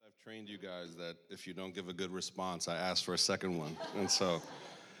trained you guys that if you don't give a good response, I ask for a second one. And so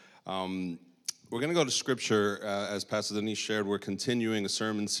we're going to go to Scripture. As Pastor Denise shared, we're continuing a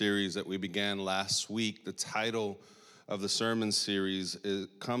sermon series that we began last week. The title of the sermon series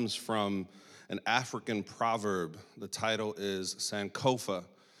comes from an African proverb. The title is Sankofa.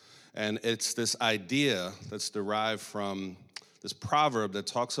 And it's this idea that's derived from this proverb that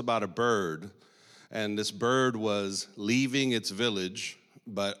talks about a bird. And this bird was leaving its village,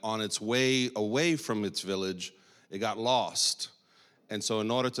 but on its way away from its village, it got lost. And so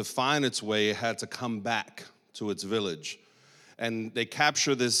in order to find its way, it had to come back to its village. And they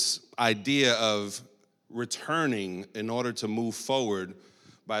capture this idea of returning in order to move forward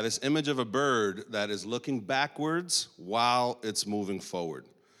by this image of a bird that is looking backwards while it's moving forward.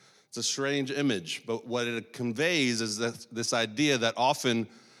 It's a strange image, but what it conveys is that this idea that often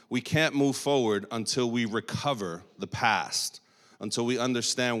we can't move forward until we recover the past, until we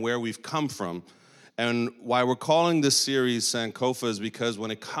understand where we've come from. And why we're calling this series Sankofa is because when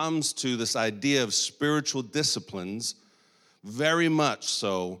it comes to this idea of spiritual disciplines, very much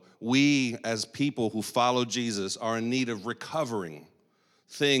so, we as people who follow Jesus are in need of recovering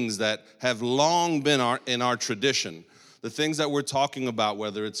things that have long been in our tradition. The things that we're talking about,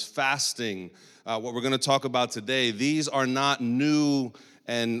 whether it's fasting, what we're going to talk about today, these are not new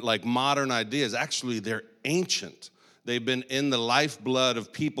and like modern ideas. Actually, they're ancient. They've been in the lifeblood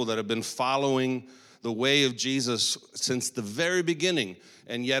of people that have been following the way of Jesus since the very beginning.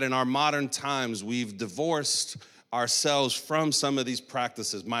 And yet in our modern times, we've divorced ourselves from some of these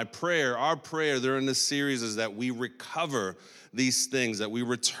practices. Our prayer during this series is that we recover these things, that we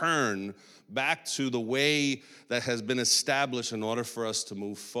return back to the way that has been established in order for us to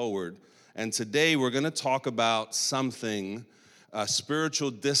move forward. And today we're going to talk about something, a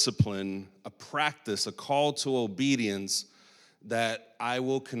spiritual discipline, a practice, a call to obedience that I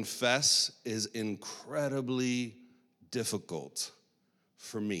will confess is incredibly difficult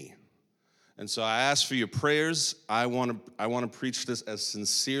for me. And so I ask for your prayers. I want to preach this as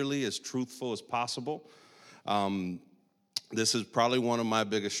sincerely, as truthful as possible. This is probably one of my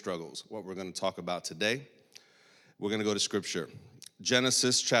biggest struggles, what we're going to talk about today. We're going to go to Scripture.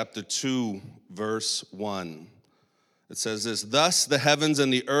 Genesis chapter 2, verse 1. It says this: "Thus the heavens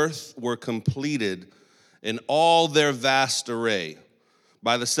and the earth were completed in all their vast array.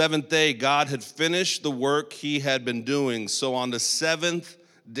 By the seventh day, God had finished the work he had been doing. So on the seventh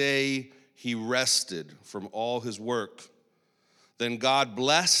day, he rested from all his work. Then God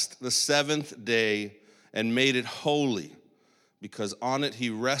blessed the seventh day and made it holy, because on it he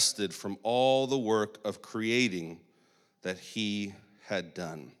rested from all the work of creating that he had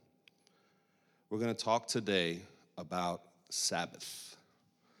done." We're going to talk today about Sabbath.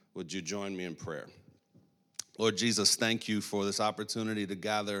 Would you join me in prayer? Lord Jesus, thank you for this opportunity to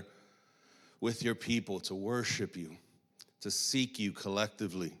gather with your people, to worship you, to seek you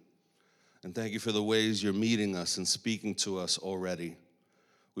collectively. And thank you for the ways you're meeting us and speaking to us already.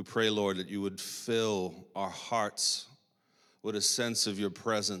 We pray, Lord, that you would fill our hearts with a sense of your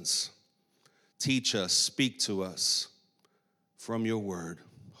presence. Teach us, speak to us from your word.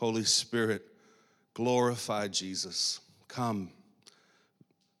 Holy Spirit, glorify Jesus. Come,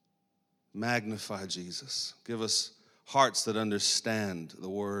 magnify Jesus. Give us hearts that understand the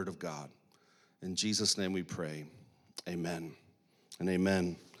word of God. In Jesus' name we pray. Amen and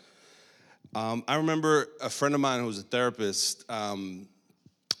amen. I remember a friend of mine who was a therapist.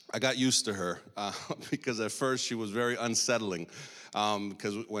 I got used to her because at first she was very unsettling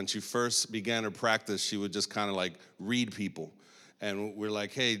because when she first began her practice, she would just kind of like read people. And we're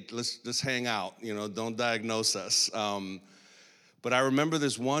like, hey, let's just hang out, don't diagnose us. But I remember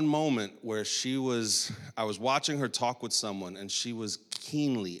this one moment where I was watching her talk with someone, and she was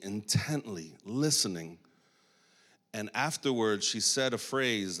keenly, intently listening. And afterwards, she said a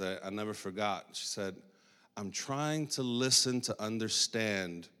phrase that I never forgot. She said, "I'm trying to listen to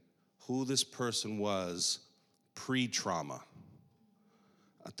understand who this person was pre-trauma."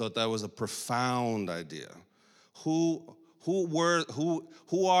 I thought that was a profound idea. Who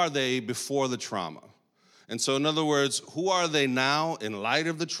are they before the trauma? And so in other words, who are they now in light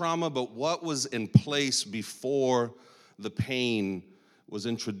of the trauma, but what was in place before the pain was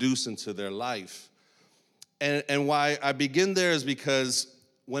introduced into their life? And why I begin there is because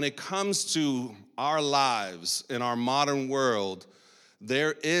when it comes to our lives in our modern world,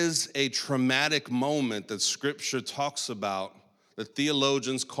 there is a traumatic moment that Scripture talks about that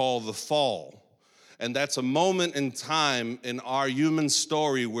theologians call the fall. And that's a moment in time in our human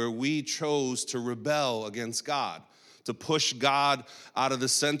story where we chose to rebel against God, to push God out of the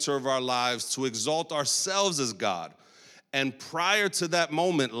center of our lives, to exalt ourselves as God. And prior to that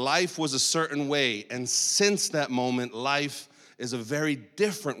moment, life was a certain way. And since that moment, life is a very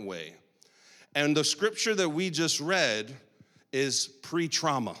different way. And the scripture that we just read is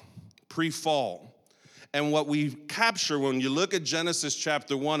pre-trauma, pre-fall. And what we capture when you look at Genesis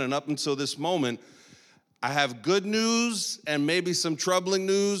chapter 1 and up until this moment, I have good news and maybe some troubling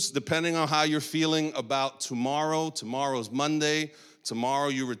news, depending on how you're feeling about tomorrow. Tomorrow's Monday. Tomorrow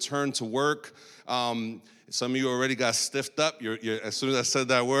you return to work. Some of you already got stiffed up. As soon as I said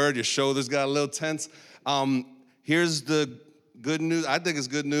that word, your shoulders got a little tense. Here's the good news. I think it's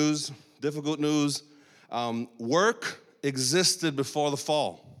good news, difficult news. Work existed before the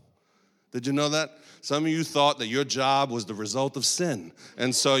fall. Did you know that? Some of you thought that your job was the result of sin.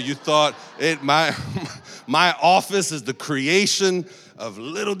 And so you thought my office is the creation of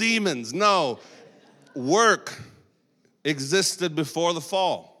little demons. No, work existed before the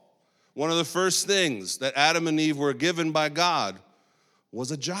fall. One of the first things that Adam and Eve were given by God was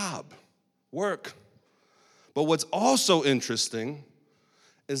a job, work. But what's also interesting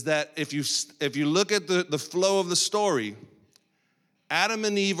is that if you look at the flow of the story, Adam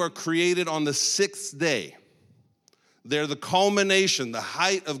and Eve are created on the sixth day. They're the culmination, the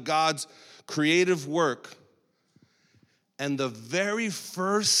height of God's creative work. And the very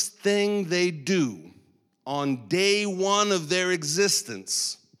first thing they do on day one of their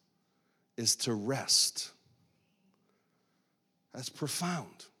existence is to rest. That's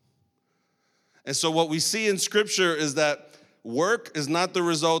profound. And so what we see in Scripture is that work is not the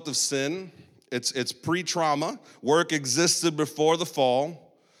result of sin. It's pre-trauma. Work existed before the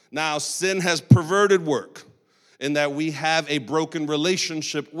fall. Now, sin has perverted work in that we have a broken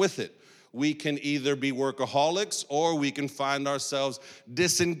relationship with it. We can either be workaholics or we can find ourselves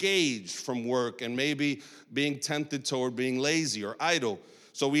disengaged from work and maybe being tempted toward being lazy or idle.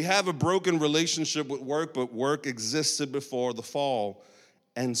 So we have a broken relationship with work, but work existed before the fall,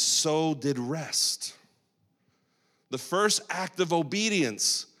 and so did rest. The first act of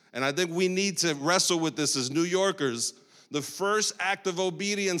obedience, and I think we need to wrestle with this as New Yorkers, the first act of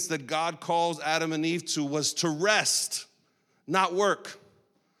obedience that God calls Adam and Eve to was to rest, not work.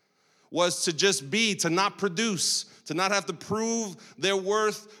 Was to just be, to not produce, to not have to prove their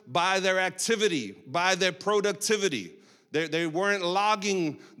worth by their activity, by their productivity. They weren't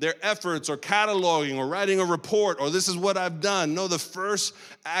logging their efforts or cataloging or writing a report or this is what I've done. No, the first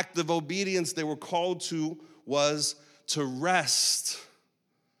act of obedience they were called to was to rest.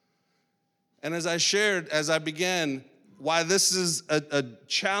 And as I shared, as I began, why this is a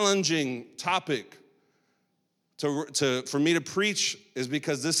challenging topic for me to preach is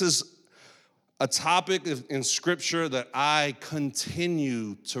because this is a topic in Scripture that I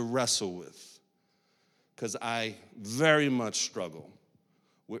continue to wrestle with because I very much struggle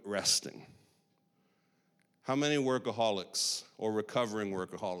with resting. How many workaholics or recovering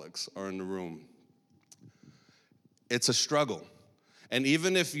workaholics are in the room? It's a struggle. And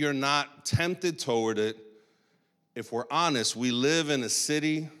even if you're not tempted toward it, if we're honest, we live in a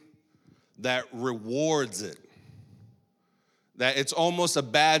city that rewards it. That it's almost a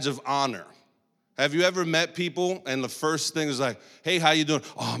badge of honor. Have you ever met people and the first thing is like, hey, how you doing?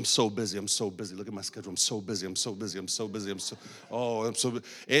 Oh, I'm so busy. Look at my schedule. I'm so busy. I'm so busy.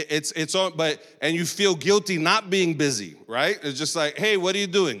 It's on, and you feel guilty not being busy, right? It's just like, hey, what are you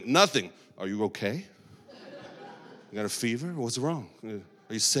doing? Nothing. Are you okay? You got a fever? What's wrong?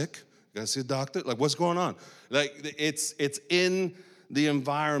 Are you sick? You got to see a doctor? Like, what's going on? Like, it's in the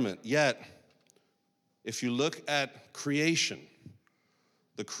environment. Yet, if you look at creation,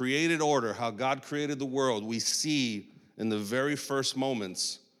 the created order, how God created the world, we see in the very first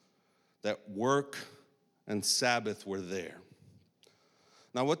moments that work and Sabbath were there.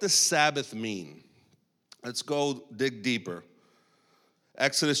 Now, what does Sabbath mean? Let's go dig deeper.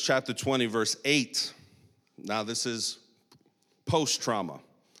 Exodus chapter 20, verse 8. Now, this is post-trauma.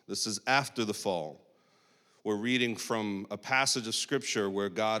 This is after the fall. We're reading from a passage of Scripture where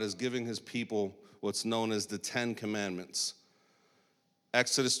God is giving his people what's known as the Ten Commandments.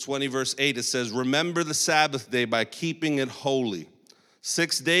 Exodus 20, verse 8, it says, remember the Sabbath day by keeping it holy.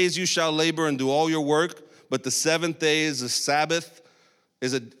 6 days you shall labor and do all your work, but the seventh day is a Sabbath.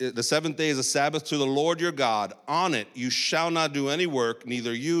 The seventh day is a Sabbath to the Lord your God. On it you shall not do any work,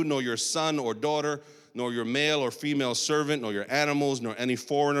 neither you nor your son or daughter, nor your male or female servant, nor your animals, nor any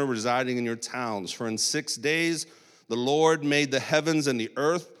foreigner residing in your towns. For in 6 days the Lord made the heavens and the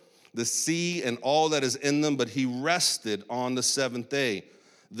earth, the sea and all that is in them, but he rested on the seventh day.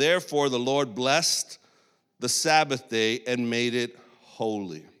 Therefore the Lord blessed the Sabbath day and made it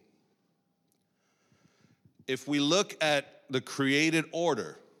holy. If we look at the created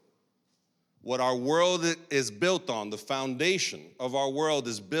order, What our world is built on, the foundation of our world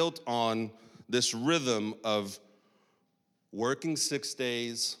is built on this rhythm of working 6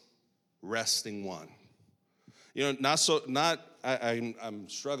 days, resting 1. You know, I'm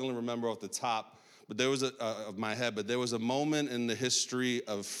struggling to remember off the top, but there was there was a moment in the history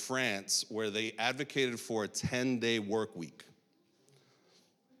of France where they advocated for a 10-day work week.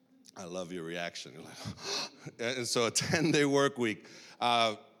 I love your reaction. You're like, and so a 10-day work week.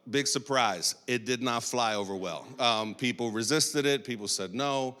 Big surprise, it did not fly over well. People resisted it. People said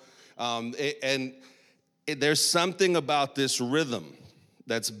no. There's something about this rhythm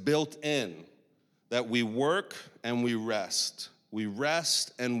that's built in, that we work and we rest. We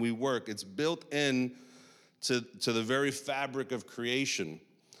rest and we work. It's built in to the very fabric of creation,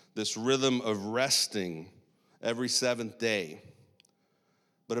 this rhythm of resting every 7th day.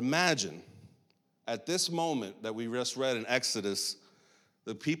 But imagine, at this moment that we just read in Exodus,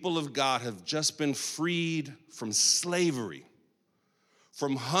 the people of God have just been freed from slavery,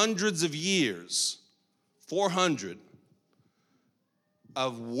 from hundreds of years, 400,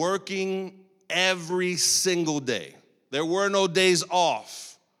 of working every single day. There were no days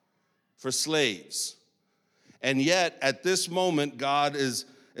off for slaves. And yet, at this moment, God is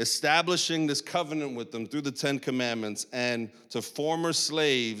establishing this covenant with them through the 10 Commandments, and to former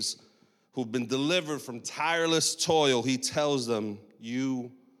slaves who've been delivered from tireless toil, he tells them,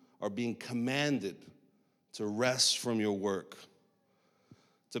 you are being commanded to rest from your work.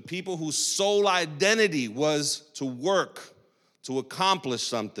 To people whose sole identity was to work, to accomplish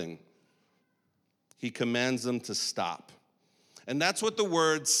something, he commands them to stop. And that's what the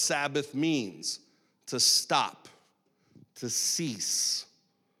word Sabbath means, to stop, to cease.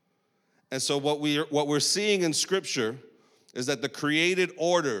 And so what we're seeing in Scripture is that the created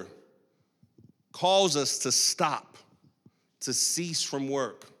order calls us to stop, to cease from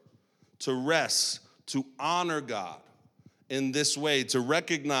work, to rest, to honor God in this way, to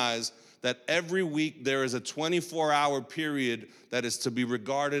recognize that every week there is a 24-hour period that is to be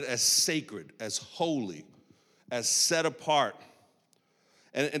regarded as sacred, as holy, as set apart.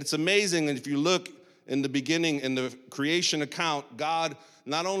 And it's amazing, and if you look in the beginning, in the creation account, God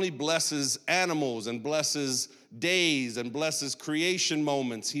not only blesses animals and blesses days and blesses creation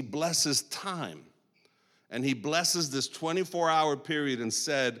moments, he blesses time. And he blesses this 24-hour period and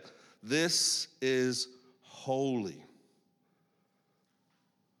said, this is holy.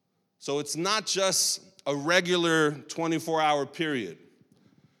 So it's not just a regular 24-hour period.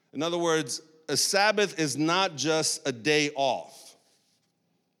 In other words, a Sabbath is not just a day off.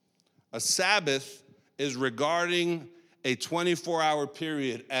 A Sabbath is regarding a 24-hour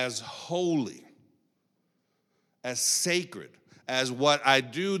period as holy, as sacred, as what I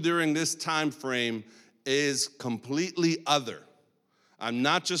do during this time frame is completely other. I'm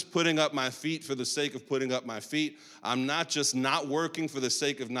not just putting up my feet for the sake of putting up my feet. I'm not just not working for the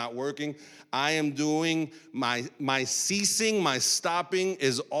sake of not working. I am doing my ceasing, my stopping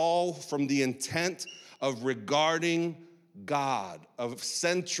is all from the intent of regarding God, of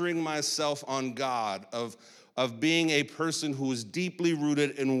centering myself on God, of being a person who is deeply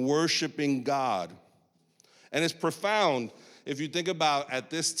rooted in worshiping God. And it's profound. If you think about at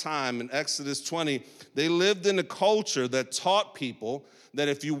this time in Exodus 20, they lived in a culture that taught people that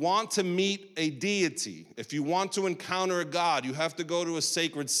if you want to meet a deity, if you want to encounter a God, you have to go to a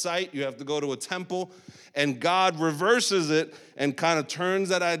sacred site, you have to go to a temple, and God reverses it and kind of turns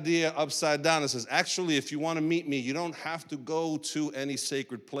that idea upside down and says, actually, if you want to meet me, you don't have to go to any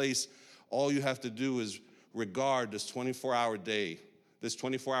sacred place. All you have to do is regard this 24-hour day, this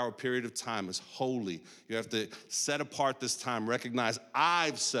 24-hour period of time as holy. You have to set apart this time, recognize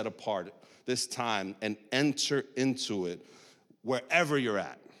I've set apart this time, and enter into it wherever you're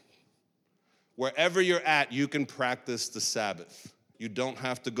at. Wherever you're at, you can practice the Sabbath. You don't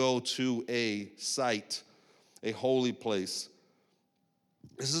have to go to a site, a holy place.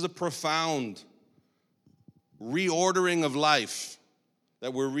 This is a profound reordering of life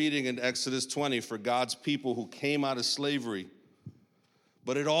that we're reading in Exodus 20 for God's people who came out of slavery.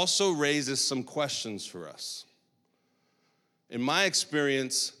 But it also raises some questions for us. In my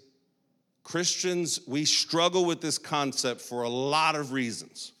experience, Christians, we struggle with this concept for a lot of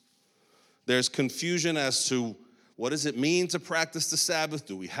reasons. There's confusion as to what does it mean to practice the Sabbath?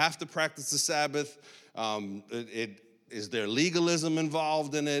 Do we have to practice the Sabbath? Is there legalism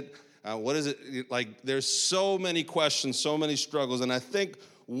involved in it? What is it? Like, there's so many questions, so many struggles. And I think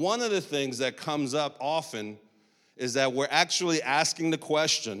one of the things that comes up often is that we're actually asking the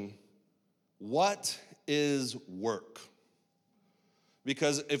question, what is work?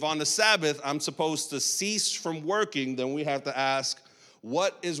 Because if on the Sabbath I'm supposed to cease from working, then we have to ask,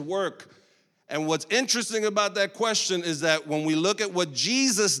 what is work? And what's interesting about that question is that when we look at what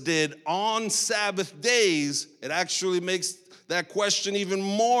Jesus did on Sabbath days, it actually makes that question even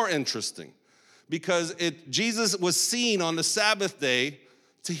more interesting, because Jesus was seen on the Sabbath day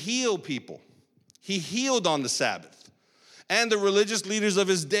to heal people. He healed on the Sabbath. And the religious leaders of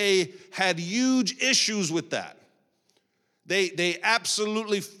his day had huge issues with that. They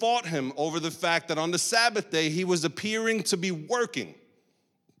absolutely fought him over the fact that on the Sabbath day, he was appearing to be working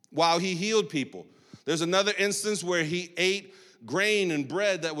while he healed people. There's another instance where he ate grain and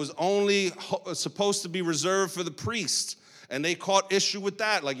bread that was only supposed to be reserved for the priests. And they caught issue with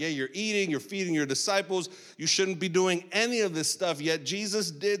that. Like, yeah, you're eating, you're feeding your disciples. You shouldn't be doing any of this stuff. Yet Jesus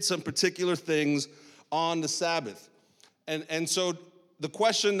did some particular things on the Sabbath. And so the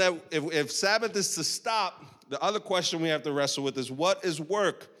question that if Sabbath is to stop, the other question we have to wrestle with is, what is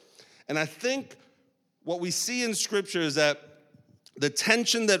work? And I think what we see in Scripture is that the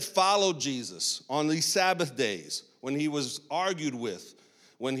tension that followed Jesus on these Sabbath days, when he was argued with,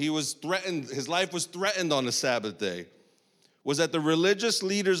 when he was threatened, his life was threatened on the Sabbath day, was that the religious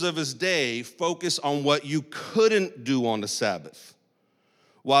leaders of his day focused on what you couldn't do on the Sabbath,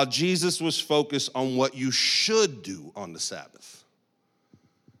 while Jesus was focused on what you should do on the Sabbath,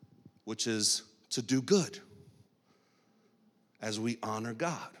 which is to do good as we honor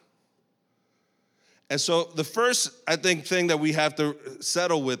God. And so the first, I think, thing that we have to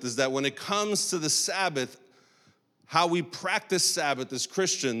settle with is that when it comes to the Sabbath, how we practice Sabbath as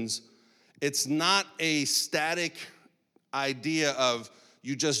Christians, it's not a static idea of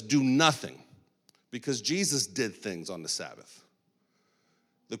you just do nothing, because Jesus did things on the Sabbath.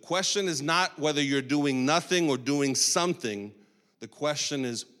 The question is not whether you're doing nothing or doing something. The question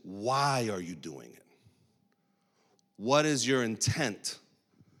is, why are you doing it? What is your intent?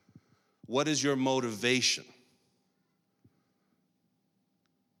 What is your motivation?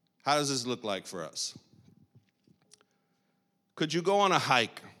 How does this look like for us? Could you go on a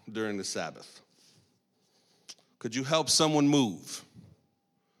hike during the Sabbath? Could you help someone move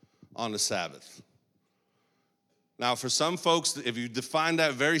on the Sabbath? Now, for some folks, if you define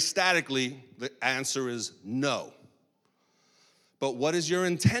that very statically, the answer is no. But what is your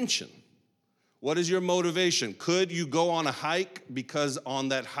intention? What is your motivation? Could you go on a hike because on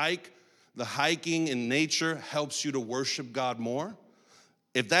that hike, the hiking in nature helps you to worship God more?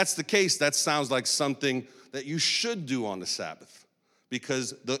 If that's the case, that sounds like something that you should do on the Sabbath,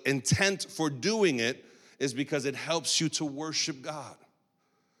 because the intent for doing it is because it helps you to worship God.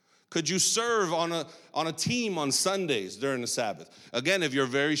 Could you serve on a team on Sundays during the Sabbath? Again, if you're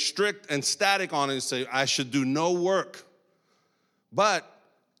very strict and static on it, you say, I should do no work. But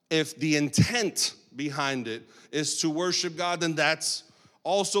if the intent behind it is to worship God, then that's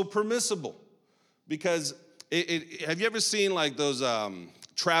also permissible. Because have you ever seen like those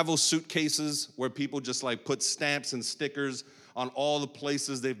travel suitcases where people just like put stamps and stickers on all the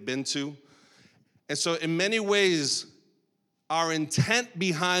places they've been to? And so in many ways, our intent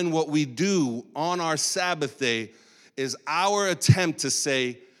behind what we do on our Sabbath day is our attempt to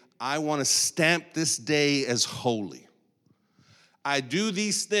say, I want to stamp this day as holy. I do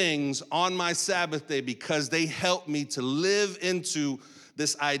these things on my Sabbath day because they help me to live into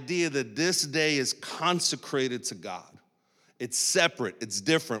this idea that this day is consecrated to God. It's separate, it's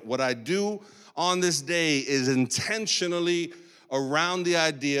different. What I do on this day is intentionally around the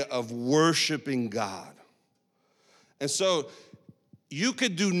idea of worshiping God. And so you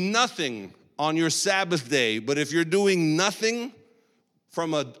could do nothing on your Sabbath day, but if you're doing nothing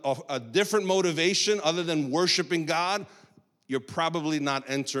from a different motivation other than worshiping God, you're probably not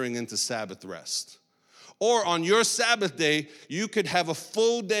entering into Sabbath rest. Or on your Sabbath day, you could have a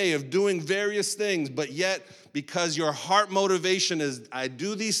full day of doing various things, but yet because your heart motivation is, I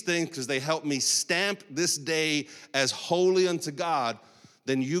do these things because they help me stamp this day as holy unto God,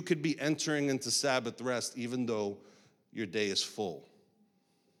 then you could be entering into Sabbath rest even though your day is full.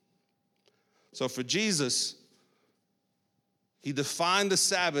 So for Jesus, he defined the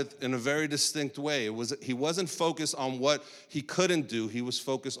Sabbath in a very distinct way. He wasn't focused on what he couldn't do. He was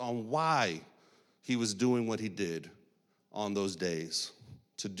focused on why he was doing what he did on those days,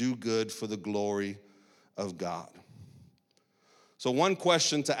 to do good for the glory of God. So one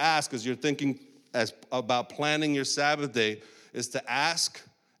question to ask as you're thinking about planning your Sabbath day is to ask,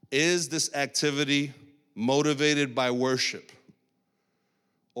 is this activity motivated by worship,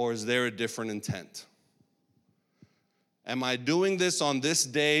 or is there a different intent? Am I doing this on this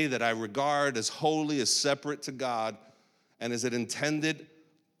day that I regard as holy, as separate to God, and is it intended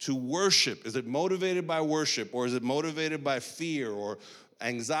to worship? Is it motivated by worship, or is it motivated by fear or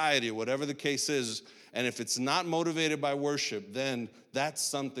anxiety, or whatever the case is? And if it's not motivated by worship, then that's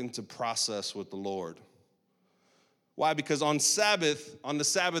something to process with the Lord. Why? Because on the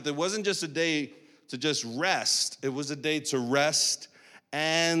Sabbath, it wasn't just a day to just rest. It was a day to rest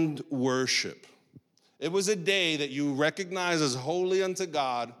and worship. It was a day that you recognize as holy unto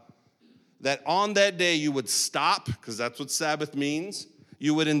God, that on that day you would stop, because that's what Sabbath means.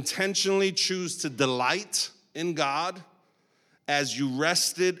 You would intentionally choose to delight in God as you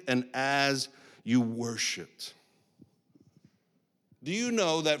rested and as you worshiped. Do you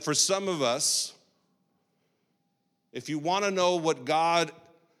know that for some of us, if you want to know what God,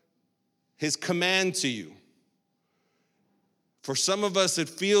 his command to you, for some of us it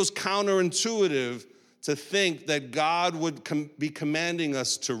feels counterintuitive to think that God would be commanding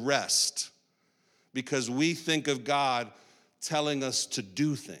us to rest, because we think of God telling us to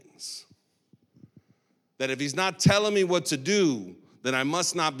do things. That if he's not telling me what to do, then I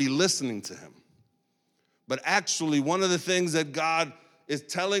must not be listening to him. But actually, one of the things that God is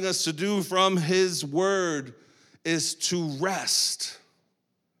telling us to do from his word is to rest.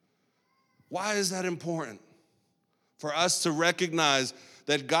 Why is that important? For us to recognize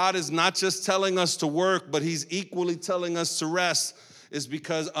that God is not just telling us to work, but he's equally telling us to rest, is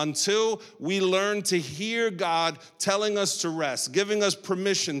because until we learn to hear God telling us to rest, giving us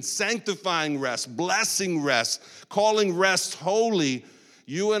permission, sanctifying rest, blessing rest, calling rest holy,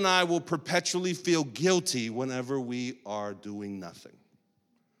 you and I will perpetually feel guilty whenever we are doing nothing.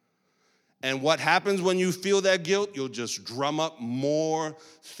 And what happens when you feel that guilt? You'll just drum up more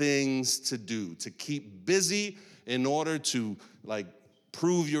things to do, to keep busy in order to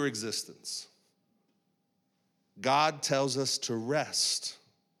prove your existence. God tells us to rest.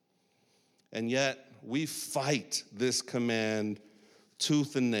 And yet we fight this command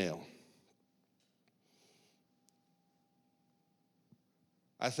tooth and nail.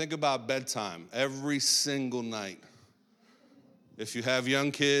 I think about bedtime every single night. If you have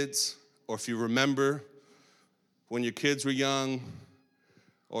young kids, or if you remember when your kids were young,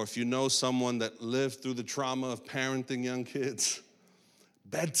 or if you know someone that lived through the trauma of parenting young kids,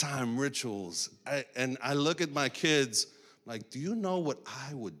 bedtime rituals. I look at my kids like, do you know what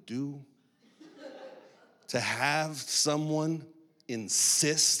I would do to have someone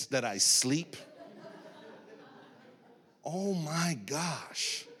insist that I sleep? Oh my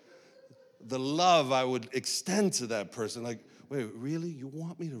gosh. The love I would extend to that person. Like, wait, really? You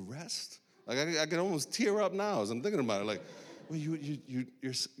want me to rest? Like, I can almost tear up now as I'm thinking about it. Like, wait, you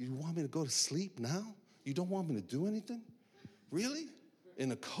want me to go to sleep now? You don't want me to do anything? Really?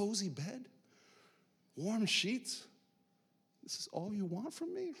 In a cozy bed? Warm sheets? This is all you want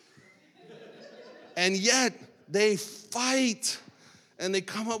from me? And yet, they fight, and they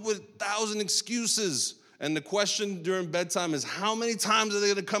come up with 1,000 excuses. And the question during bedtime is, how many times are they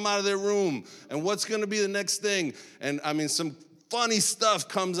gonna come out of their room? And what's gonna be the next thing? And I mean, some funny stuff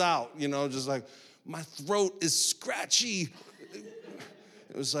comes out, just like, my throat is scratchy.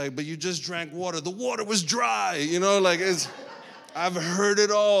 It was like, but you just drank water. The water was dry, I've heard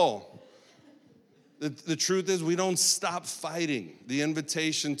it all. The truth is, we don't stop fighting the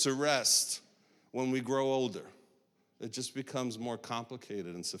invitation to rest when we grow older. It just becomes more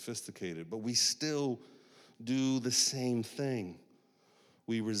complicated and sophisticated, but we still do the same thing.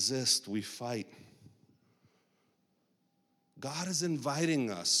 We resist, we fight. God is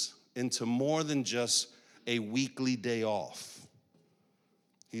inviting us into more than just a weekly day off.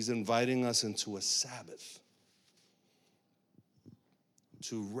 He's inviting us into a Sabbath,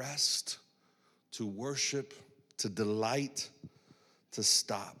 to rest, to worship, to delight, to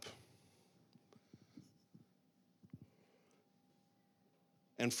stop.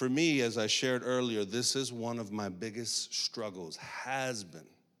 And for me, as I shared earlier, this is one of my biggest struggles, has been.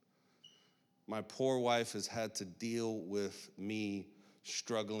 My poor wife has had to deal with me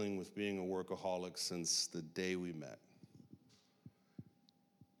struggling with being a workaholic since the day we met.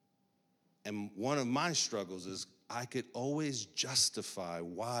 And one of my struggles is I could always justify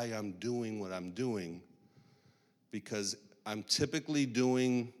why I'm doing what I'm doing, because I'm typically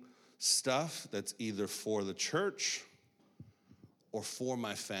doing stuff that's either for the church or for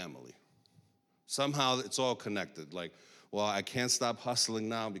my family. Somehow it's all connected. Like, well, I can't stop hustling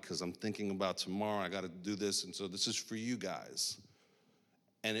now because I'm thinking about tomorrow. I got to do this, and so this is for you guys.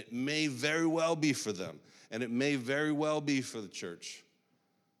 And it may very well be for them, and it may very well be for the church.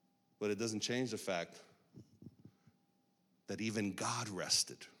 But it doesn't change the fact that even God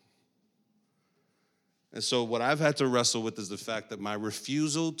rested. And so what I've had to wrestle with is the fact that my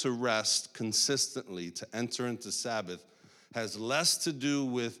refusal to rest consistently, to enter into Sabbath, has less to do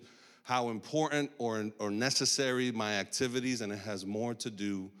with how important or necessary my activities, and it has more to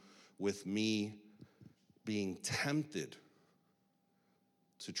do with me being tempted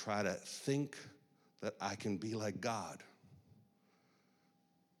to try to think that I can be like God.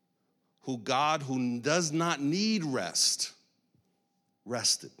 God who does not need rest,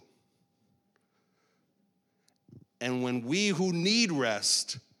 rested. And when we who need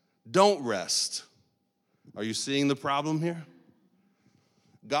rest don't rest, are you seeing the problem here?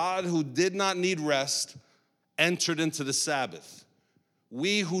 God who did not need rest entered into the Sabbath.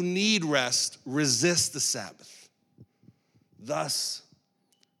 We who need rest resist the Sabbath. Thus,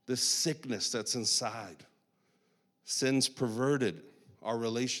 the sickness that's inside. Sin's perverted our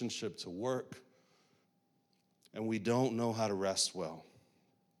relationship to work, and we don't know how to rest well.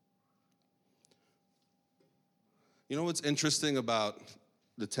 You know what's interesting about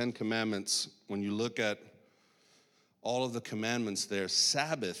the Ten Commandments? When you look at all of the commandments there,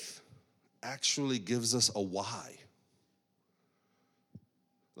 Sabbath actually gives us a why.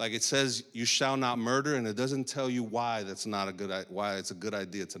 Like it says, you shall not murder, and it doesn't tell you why why it's a good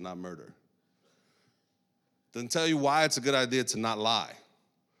idea to not murder. It doesn't tell you why it's a good idea to not lie.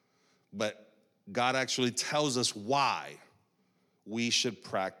 But God actually tells us why we should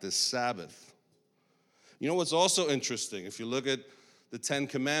practice Sabbath. You know what's also interesting? If you look at the Ten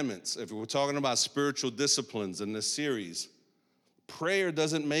Commandments, if we're talking about spiritual disciplines in this series, prayer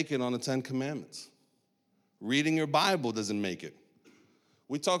doesn't make it on the Ten Commandments. Reading your Bible doesn't make it.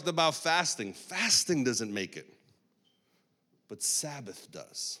 We talked about fasting. Fasting doesn't make it. But Sabbath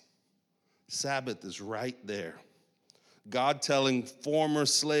does. Sabbath is right there. God telling former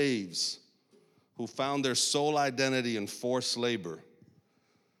slaves who found their sole identity in forced labor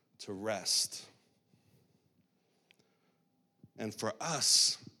to rest. And for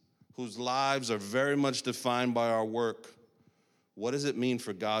us, whose lives are very much defined by our work, what does it mean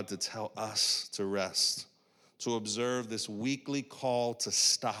for God to tell us to rest? To observe this weekly call to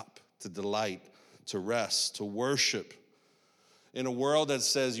stop, to delight, to rest, to worship. In a world that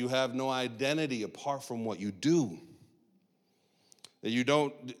says you have no identity apart from what you do.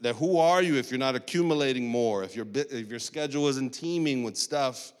 That who are you if you're not accumulating more, if your schedule isn't teeming with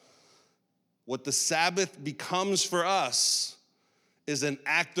stuff? What the Sabbath becomes for us is an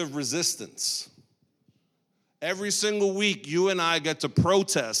act of resistance. Every single week, you and I get to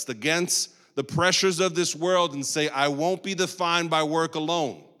protest against the pressures of this world and say, I won't be defined by work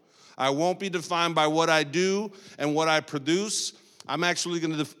alone. I won't be defined by what I do and what I produce. I'm actually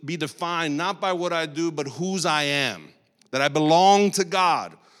going to be defined not by what I do, but whose I am. That I belong to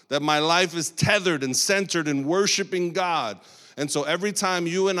God. That my life is tethered and centered in worshiping God. And so every time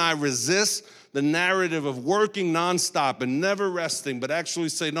you and I resist the narrative of working nonstop and never resting, but actually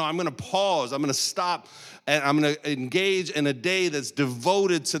say, no, I'm going to pause, I'm going to stop, and I'm going to engage in a day that's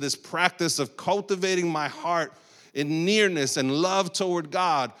devoted to this practice of cultivating my heart in nearness and love toward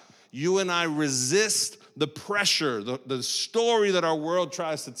God, you and I resist the pressure, the story that our world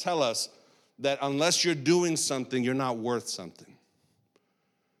tries to tell us that unless you're doing something, you're not worth something.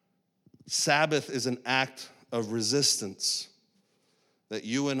 Sabbath is an act of resistance that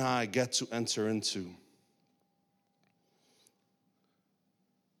you and I get to enter into.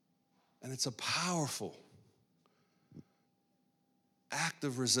 And it's a powerful act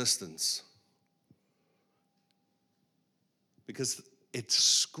of resistance because it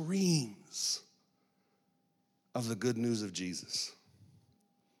screams of the good news of Jesus.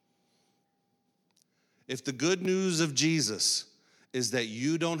 If the good news of Jesus is that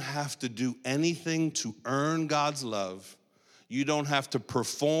you don't have to do anything to earn God's love, you don't have to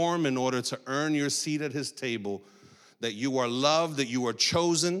perform in order to earn your seat at his table, that you are loved, that you are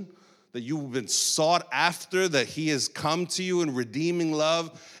chosen, that you've been sought after, that he has come to you in redeeming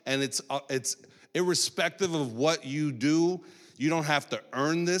love, and it's irrespective of what you do, you don't have to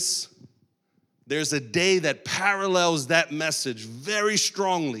earn this. There's a day that parallels that message very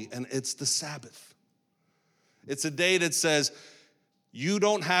strongly, and it's the Sabbath. It's a day that says you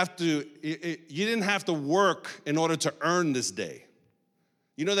didn't have to work in order to earn this day.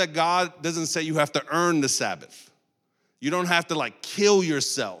 You know that God doesn't say you have to earn the Sabbath. You don't have to kill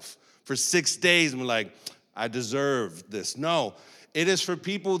yourself for 6 days and be like, I deserve this. No, it is for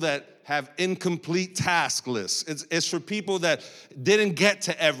people that have incomplete task lists. It's for people that didn't get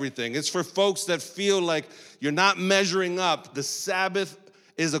to everything. It's for folks that feel like you're not measuring up. The Sabbath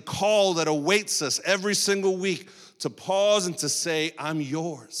is a call that awaits us every single week to pause and to say, I'm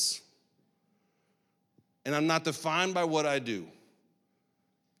yours. And I'm not defined by what I do.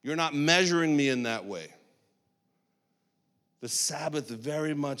 You're not measuring me in that way. The Sabbath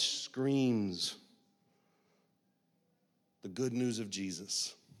very much screams the good news of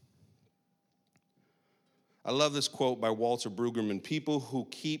Jesus. I love this quote by Walter Brueggemann: people who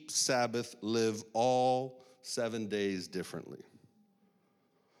keep Sabbath live all 7 days differently.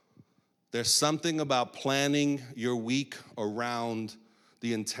 There's something about planning your week around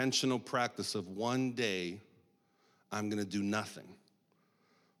the intentional practice of one day, I'm going to do nothing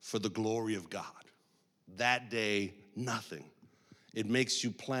for the glory of God. That day, nothing. It makes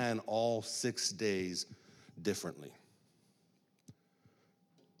you plan all 6 days differently.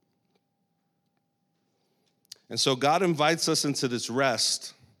 And so God invites us into this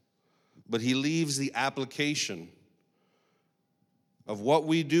rest, but he leaves the application of what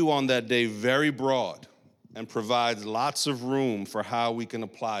we do on that day very broad and provides lots of room for how we can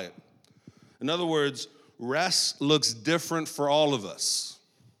apply it. In other words, rest looks different for all of us.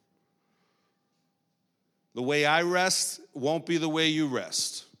 The way I rest won't be the way you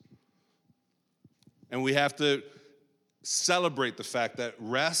rest. And we have to celebrate the fact that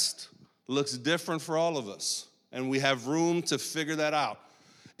rest looks different for all of us. And we have room to figure that out.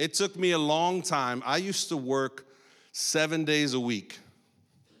 It took me a long time. I used to work 7 days a week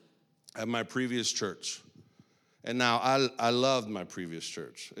at my previous church. And now I loved my previous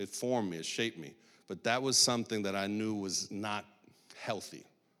church. It formed me, it shaped me. But that was something that I knew was not healthy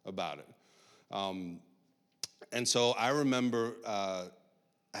about it. And so I remember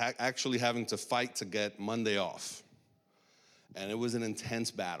actually having to fight to get Monday off. And it was an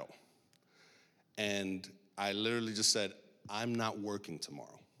intense battle. And I literally just said, I'm not working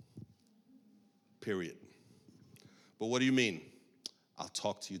tomorrow. Period. But what do you mean? I'll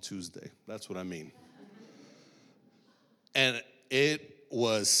talk to you Tuesday. That's what I mean. And it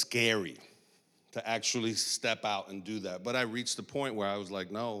was scary to actually step out and do that. But I reached the point where I was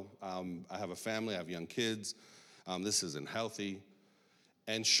like, no, I have a family, I have young kids. This isn't healthy.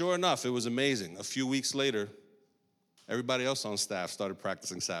 And sure enough, it was amazing. A few weeks later, everybody else on staff started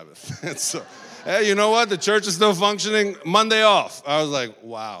practicing Sabbath. And so, hey, you know what? The church is still functioning. Monday off. I was like,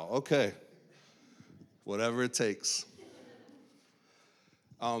 wow, okay. Whatever it takes.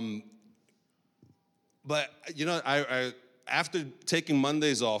 But, you know, I after taking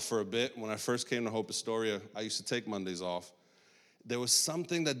Mondays off for a bit, when I first came to Hope Astoria, I used to take Mondays off. There was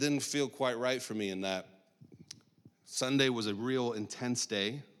something that didn't feel quite right for me in that Sunday was a real intense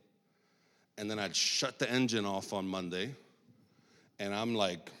day, and then I'd shut the engine off on Monday, and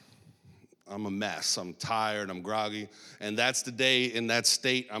I'm a mess. I'm tired, I'm groggy, and that's the day in that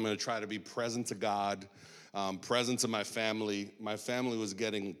state I'm going to try to be present to God, present to my family. My family was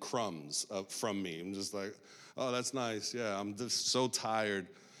getting crumbs from me. I'm just like, oh, that's nice. Yeah, I'm just so tired.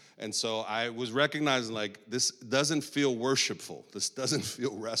 And so I was recognizing, like, this doesn't feel worshipful. This doesn't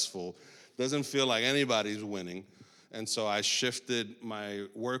feel restful. Doesn't feel like anybody's winning. And so I shifted my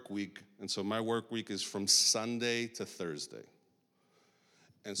work week. And so my work week is from Sunday to Thursday.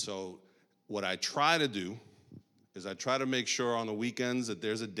 And so what I try to do is I try to make sure on the weekends that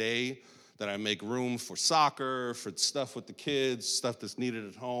there's a day that I make room for soccer, for stuff with the kids, stuff that's needed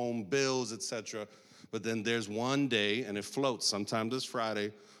at home, bills, etc. But then there's one day, and it floats. Sometimes it's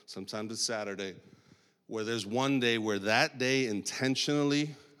Friday, sometimes it's Saturday, where there's one day where that day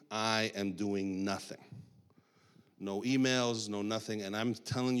intentionally I am doing nothing. No emails, no nothing. And I'm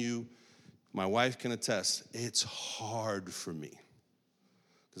telling you, my wife can attest, it's hard for me.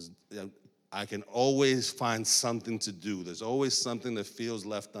 Because I can always find something to do. There's always something that feels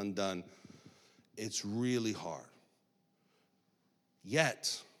left undone. It's really hard.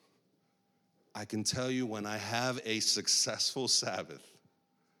 Yet, I can tell you when I have a successful Sabbath,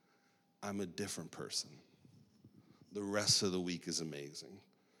 I'm a different person. The rest of the week is amazing.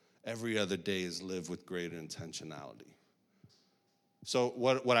 Every other day is lived with greater intentionality. So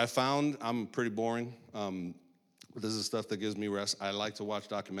what I found, I'm pretty boring. This is stuff that gives me rest. I like to watch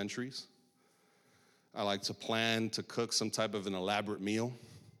documentaries. I like to plan to cook some type of an elaborate meal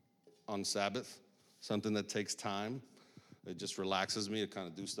on Sabbath, something that takes time. It just relaxes me to kind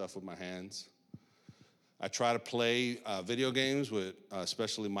of do stuff with my hands. I try to play video games with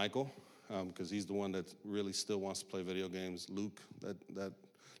especially Michael, because he's the one that really still wants to play video games. Luke, that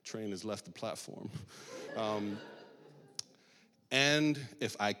train has left the platform. And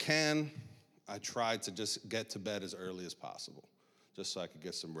if I can, I try to just get to bed as early as possible, just so I could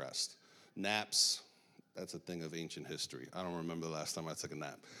get some rest. Naps, that's a thing of ancient history. I don't remember the last time I took a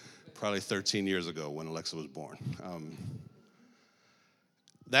nap. Probably 13 years ago when Alexa was born.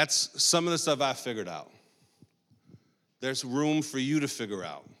 That's some of the stuff I figured out. There's room for you to figure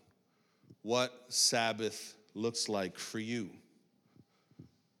out what Sabbath looks like for you.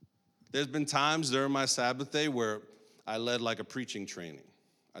 There's been times during my Sabbath day where I led like a preaching training.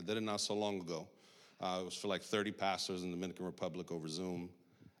 I did it not so long ago. It was for like 30 pastors in the Dominican Republic over Zoom.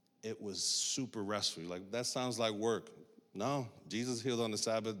 it was super restful. Like, that sounds like work. No, Jesus healed on the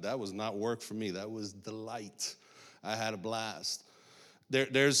Sabbath. That was not work for me. That was delight. I had a blast.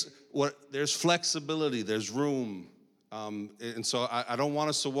 There's flexibility. There's room. And so I don't want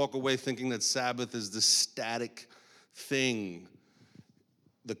us to walk away thinking that Sabbath is this static thing.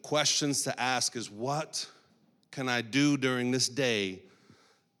 The questions to ask is, what can I do during this day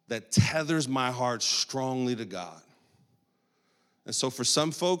that tethers my heart strongly to God? And so for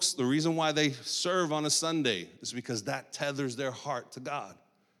some folks, the reason why they serve on a Sunday is because that tethers their heart to God.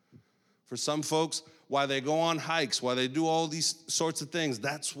 For some folks, why they go on hikes, why they do all these sorts of things,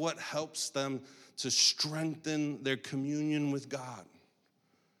 that's what helps them to strengthen their communion with God.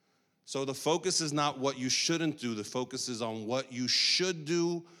 So the focus is not what you shouldn't do. The focus is on what you should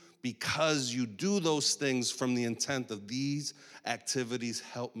do, because you do those things from the intent of these activities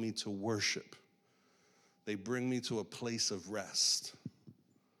help me to worship. They bring me to a place of rest.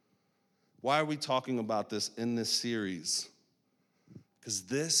 Why are we talking about this in this series? Because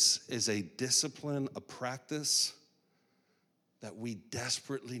this is a discipline, a practice that we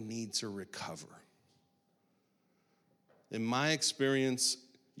desperately need to recover. In my experience,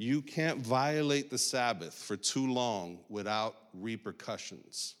 you can't violate the Sabbath for too long without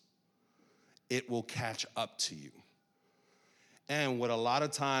repercussions. It will catch up to you. And what a lot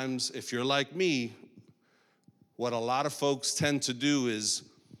of times, if you're like me, what a lot of folks tend to do is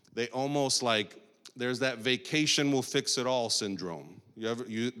they almost like, there's that vacation will fix it all syndrome.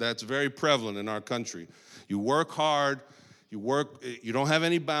 That's very prevalent in our country. You work hard, you don't have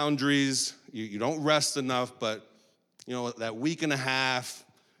any boundaries, you don't rest enough, but that week and a half,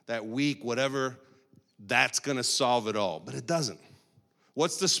 that week, whatever, that's gonna solve it all. But it doesn't.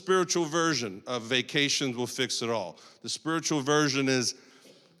 What's the spiritual version of vacations will fix it all? The spiritual version is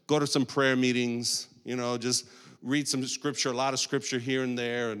go to some prayer meetings, just read some scripture, a lot of scripture here and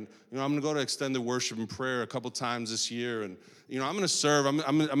there. And, I'm going to go to extended worship and prayer a couple times this year. And, I'm going to serve. I'm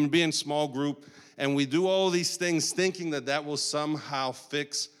going to be in small group. And we do all these things thinking that will somehow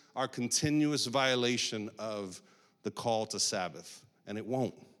fix our continuous violation of the call to Sabbath. And it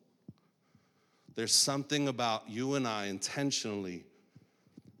won't. There's something about you and I intentionally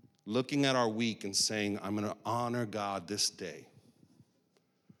looking at our week and saying, I'm going to honor God this day.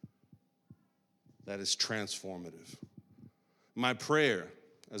 That is transformative. My prayer,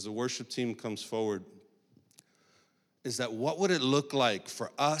 as the worship team comes forward, is that what would it look like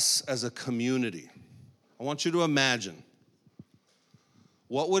for us as a community? I want you to imagine,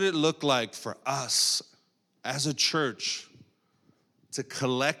 what would it look like for us as a church to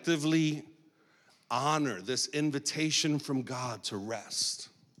collectively honor this invitation from God to rest,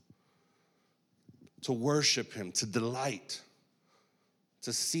 to worship Him, to delight,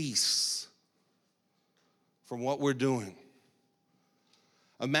 to cease from what we're doing?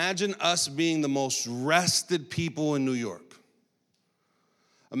 Imagine us being the most rested people in New York.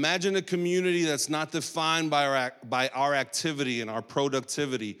 Imagine a community that's not defined by our activity and our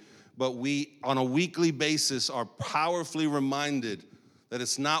productivity, but we, on a weekly basis, are powerfully reminded that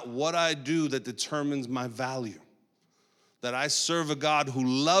it's not what I do that determines my value. That I serve a God who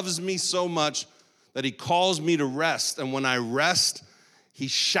loves me so much that He calls me to rest. And when I rest, He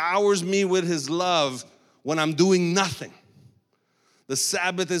showers me with His love when I'm doing nothing. The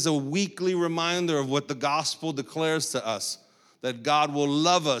Sabbath is a weekly reminder of what the gospel declares to us, that God will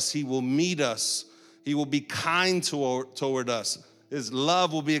love us, He will meet us, He will be kind toward us, His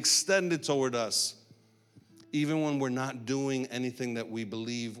love will be extended toward us, even when we're not doing anything that we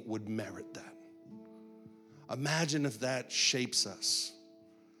believe would merit that. Imagine if that shapes us.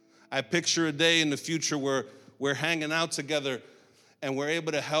 I picture a day in the future where we're hanging out together and we're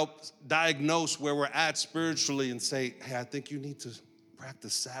able to help diagnose where we're at spiritually and say, hey, I think you need to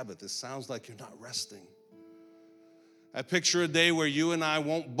practice Sabbath. It sounds like you're not resting. I picture a day where you and I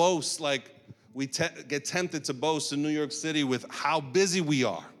won't boast like we get tempted to boast in New York City with how busy we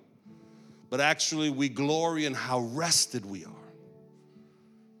are, but actually we glory in how rested we are.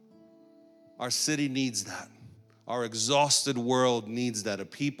 Our city needs that. Our exhausted world needs that. A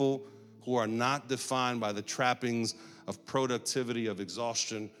people who are not defined by the trappings of productivity, of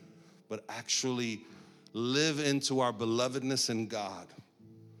exhaustion, but actually live into our belovedness in God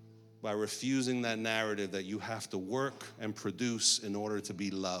by refusing that narrative that you have to work and produce in order to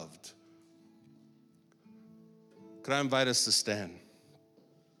be loved. Could I invite us to stand?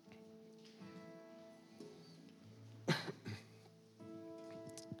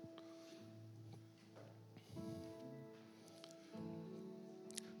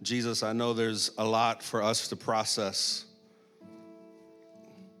 Jesus, I know there's a lot for us to process.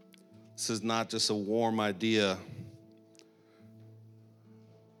 This is not just a warm idea.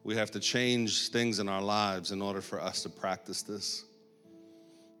 We have to change things in our lives in order for us to practice this.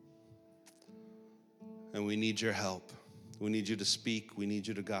 And we need your help. We need you to speak. We need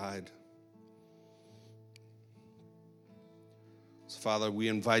you to guide. So, Father, we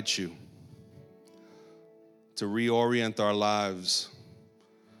invite you to reorient our lives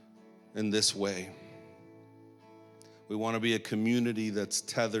in this way. We want to be a community that's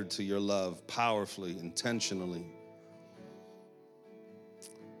tethered to your love powerfully, intentionally.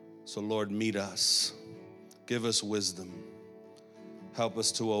 So, Lord, meet us. Give us wisdom. Help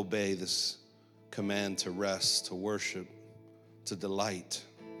us to obey this command to rest, to worship, to delight,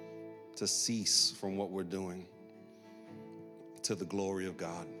 to cease from what we're doing to the glory of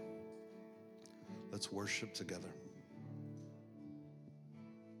God. Let's worship together.